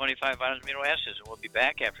 minerals and 25 vitamins and amino acids. And we'll be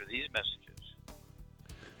back after these messages.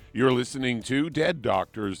 You're listening to Dead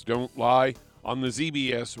Doctors Don't Lie on the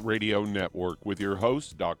ZBS Radio Network with your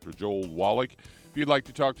host, Dr. Joel Wallach. If you'd like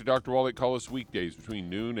to talk to Dr. Wallach, call us weekdays between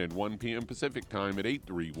noon and 1 p.m. Pacific Time at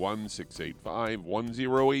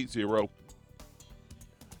 831-685-1080.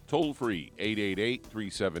 Toll free,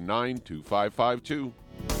 888-379-2552.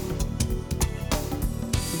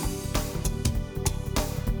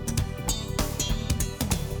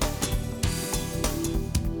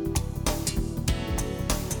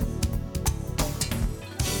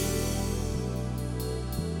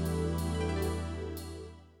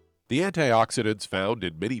 The antioxidants found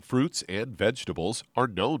in many fruits and vegetables are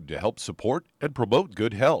known to help support and promote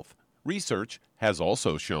good health. Research has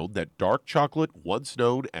also shown that dark chocolate, once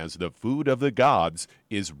known as the food of the gods,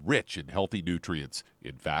 is rich in healthy nutrients.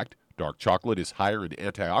 In fact, dark chocolate is higher in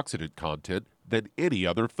antioxidant content than any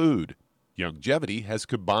other food. Youngevity has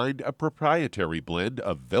combined a proprietary blend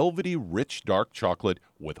of velvety rich dark chocolate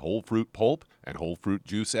with whole fruit pulp and whole fruit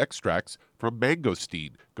juice extracts from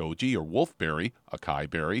mangosteen, goji or wolfberry, acai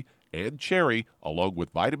berry, and cherry, along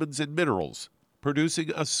with vitamins and minerals, producing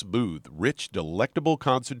a smooth, rich, delectable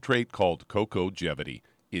concentrate called Cocogevity.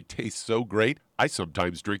 It tastes so great, I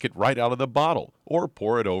sometimes drink it right out of the bottle or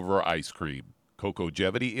pour it over ice cream.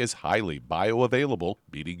 Cocogevity is highly bioavailable,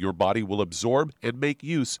 meaning your body will absorb and make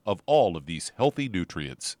use of all of these healthy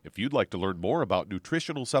nutrients. If you'd like to learn more about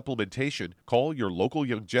nutritional supplementation, call your local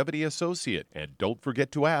Youngevity associate and don't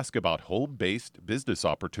forget to ask about home-based business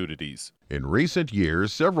opportunities. In recent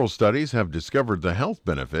years, several studies have discovered the health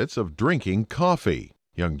benefits of drinking coffee.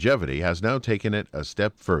 Youngevity has now taken it a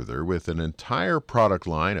step further with an entire product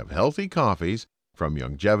line of healthy coffees from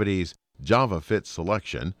Youngevity's JavaFit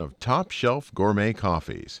selection of top-shelf gourmet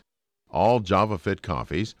coffees. All JavaFit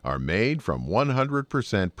coffees are made from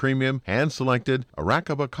 100% premium hand-selected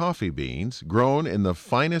Arabica coffee beans grown in the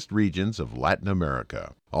finest regions of Latin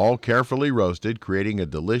America, all carefully roasted, creating a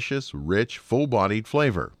delicious, rich, full-bodied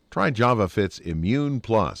flavor. Try JavaFit's Immune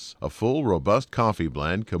Plus, a full, robust coffee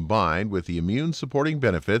blend combined with the immune-supporting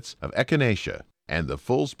benefits of echinacea and the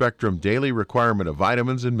full-spectrum daily requirement of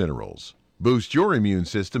vitamins and minerals. Boost your immune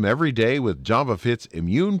system every day with JavaFit's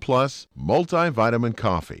Immune Plus multivitamin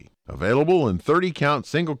coffee. Available in 30-count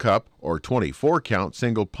single cup or 24-count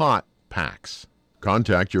single pot packs.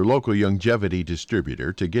 Contact your local Youngevity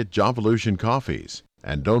distributor to get Javalution coffees.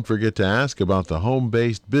 And don't forget to ask about the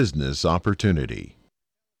home-based business opportunity.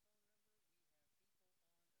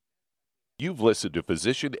 You've listened to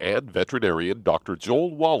physician and veterinarian Dr.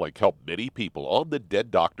 Joel Wallach help many people on the Dead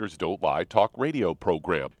Doctors Don't Lie talk radio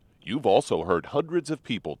program. You've also heard hundreds of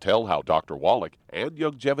people tell how Dr. Wallach and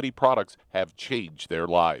Youngevity products have changed their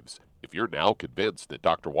lives. If you're now convinced that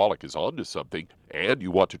Dr. Wallach is onto something and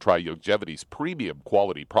you want to try Youngevity's premium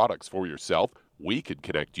quality products for yourself, we can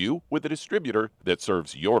connect you with a distributor that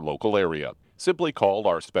serves your local area. Simply call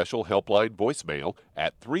our special helpline voicemail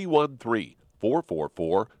at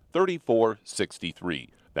 313-444-3463.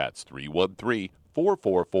 That's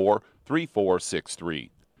 313-444-3463.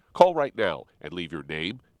 Call right now and leave your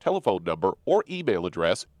name, telephone number, or email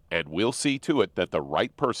address, and we'll see to it that the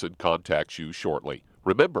right person contacts you shortly.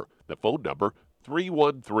 Remember, the phone number,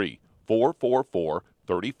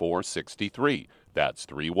 313-444-3463. That's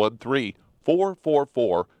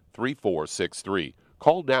 313-444-3463.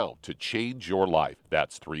 Call now to change your life.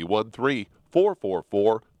 That's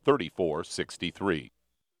 313-444-3463.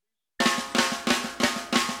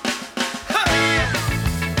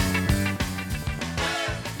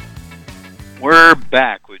 We're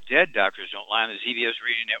back with Dead Doctors Don't Lie on the ZBS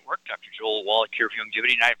Radio Network. Dr. Joel Wallach here for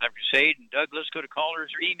Youngevity 95 Crusade. And Doug, let's go to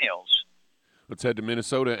callers or emails. Let's head to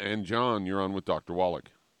Minnesota. And John, you're on with Dr.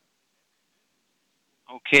 Wallach.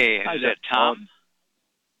 Okay, is that Tom?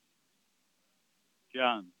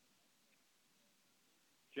 John,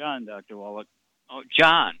 Dr. Wallach. Oh,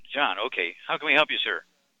 John, okay. How can we help you, sir?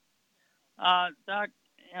 Doc,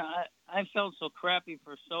 I felt so crappy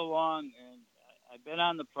for so long, and I've been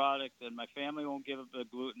on the product, and my family won't give up the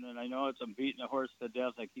gluten, and I know I'm beating a horse to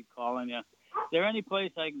death. I keep calling you. Is there any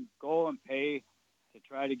place I can go and pay to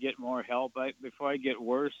try to get more help before I get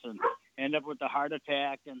worse and end up with a heart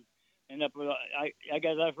attack and end up with I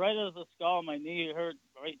got arthritis of the skull. My knee hurt,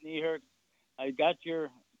 right knee hurts. I got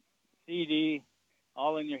your CD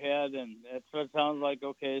all in your head, and that's what it sounds like.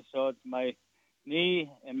 Okay, so it's my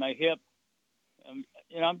knee and my hip. I'm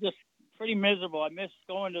just pretty miserable. I miss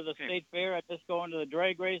going to the state fair. I miss going to the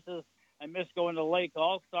drag races. I miss going to the lake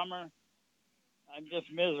all summer. I'm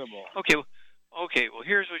just miserable. Okay. Well,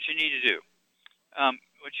 here's what you need to do.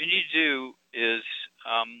 What you need to do is,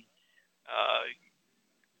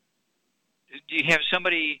 do you have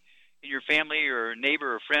somebody in your family or a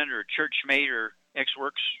neighbor or friend or church mate or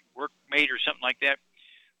workmate or something like that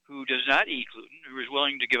who does not eat gluten, who is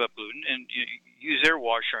willing to give up gluten, and you use their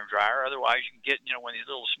washer and dryer? Otherwise, you can get, one of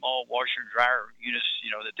these little small washer and dryer units,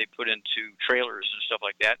 that they put into trailers and stuff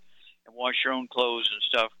like that, and wash your own clothes and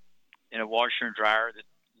stuff in a washer and dryer that,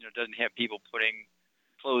 doesn't have people putting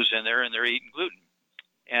clothes in there and they're eating gluten.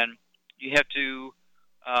 And you have to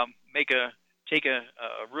take a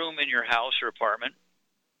room in your house or apartment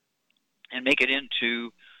and make it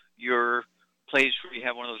into your place where you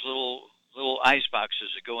have one of those little ice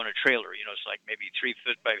boxes that go in a trailer. It's like maybe 3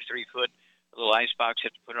 foot by 3 foot. A little ice box. You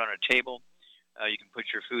have to put it on a table. You can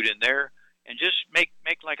put your food in there, and just make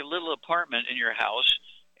like a little apartment in your house,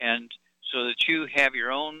 and so that you have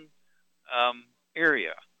your own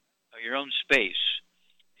area, your own space,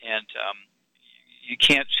 and you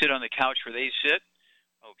can't sit on the couch where they sit.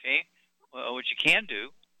 Okay. Well, what you can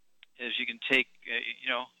do is you can take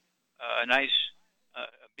a nice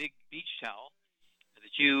a big beach towel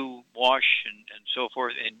that you wash and so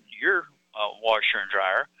forth in your washer and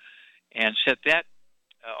dryer, and set that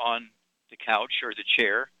on the couch or the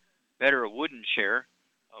chair, better a wooden chair,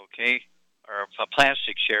 okay, or a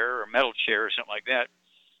plastic chair or a metal chair or something like that,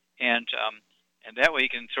 and that way you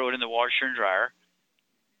can throw it in the washer and dryer,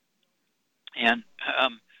 and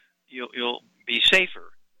you'll be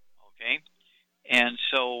safer. Okay, and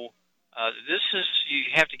so this is, you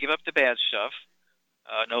have to give up the bad stuff.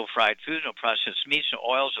 No fried food, no processed meats, no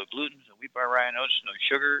oils, no gluten, no wheat, bar, rye, oats, no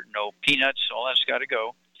sugar, no peanuts. All that's got to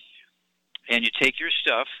go. And you take your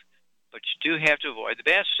stuff, but you do have to avoid the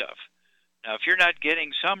bad stuff. Now, if you're not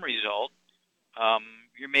getting some result,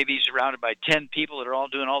 you're maybe surrounded by 10 people that are all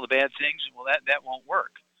doing all the bad things. Well, that won't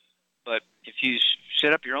work. But if you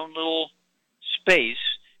set up your own little space,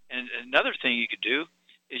 and another thing you could do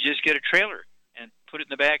is just get a trailer and put it in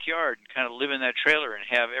the backyard and kind of live in that trailer and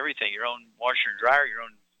have everything, your own washer and dryer, your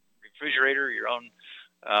own refrigerator, your own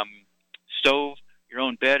stove, your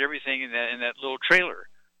own bed, everything in that little trailer.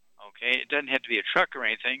 Okay, it doesn't have to be a truck or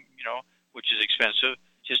anything, which is expensive.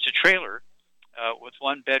 Just a trailer with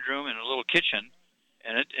one bedroom and a little kitchen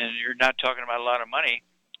in it, and you're not talking about a lot of money.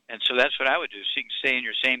 And so that's what I would do. So you can stay in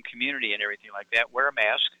your same community and everything like that. Wear a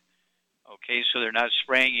mask, okay, so they're not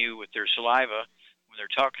spraying you with their saliva when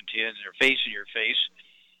they're talking to you and they're facing your face.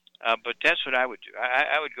 But that's what I would do.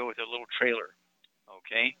 I would go with a little trailer,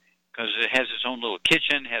 okay, because it has its own little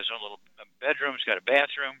kitchen, has its own little bedroom, it's got a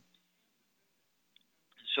bathroom,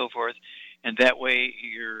 and so forth. And that way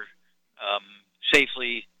you're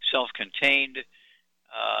safely self-contained,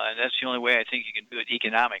 and that's the only way I think you can do it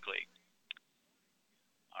economically.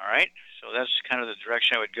 All right, so that's kind of the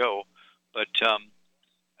direction I would go. But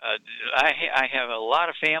I have a lot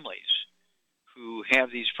of families who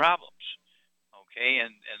have these problems. Okay,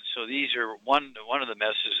 and so these are one of the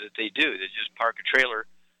messes that they do. They just park a trailer,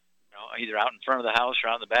 either out in front of the house or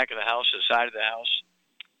out in the back of the house, the side of the house,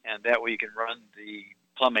 and that way you can run the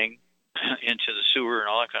plumbing into the sewer and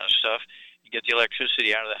all that kind of stuff. You get the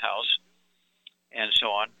electricity out of the house, and so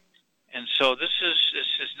on. And so this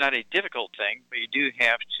is not a difficult thing, but you do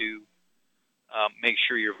have to make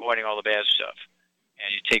sure you're avoiding all the bad stuff,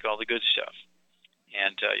 and you take all the good stuff.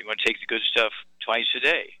 And you want to take the good stuff twice a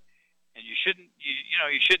day. And you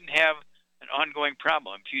shouldn't have an ongoing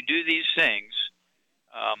problem. If you do these things,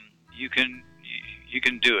 you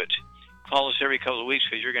can do it. Call us every couple of weeks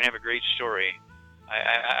because you're going to have a great story.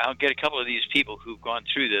 I'll get a couple of these people who've gone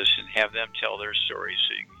through this and have them tell their stories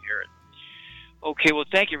so you can hear it. Okay, well,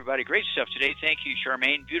 thank you, everybody. Great stuff today. Thank you,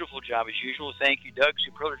 Charmaine. Beautiful job as usual. Thank you, Doug.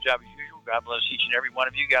 Superlative job as usual. God bless each and every one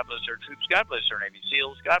of you. God bless our troops. God bless our Navy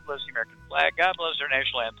SEALs. God bless the American flag. God bless our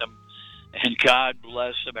national anthem. And God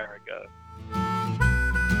bless America.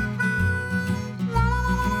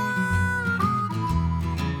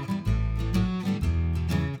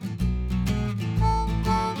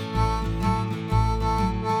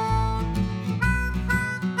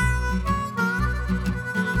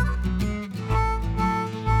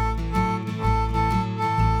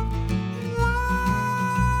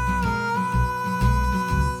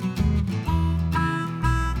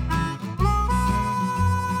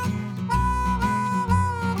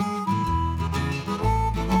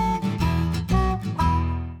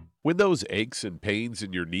 When those aches and pains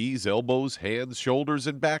in your knees, elbows, hands, shoulders,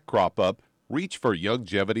 and back crop up, reach for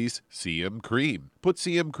Youngevity's CM Cream. Put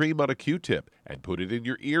CM Cream on a Q-tip and put it in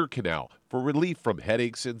your ear canal for relief from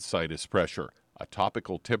headaches and sinus pressure. A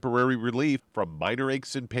topical temporary relief from minor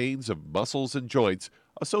aches and pains of muscles and joints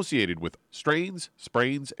associated with strains,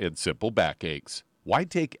 sprains, and simple backaches. Why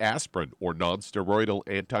take aspirin or non-steroidal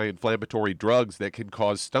anti-inflammatory drugs that can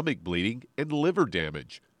cause stomach bleeding and liver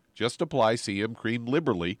damage? Just apply CM Cream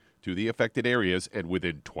liberally to the affected areas, and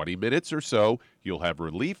within 20 minutes or so, you'll have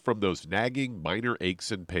relief from those nagging minor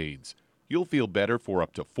aches and pains. You'll feel better for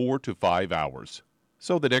up to 4 to 5 hours.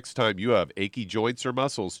 So the next time you have achy joints or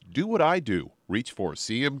muscles, do what I do. Reach for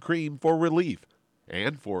CM Cream for relief.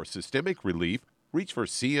 And for systemic relief, reach for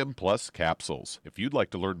CM Plus capsules. If you'd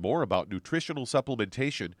like to learn more about nutritional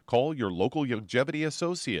supplementation, call your local Youngevity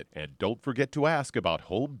associate. And don't forget to ask about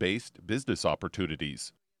home-based business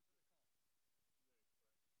opportunities.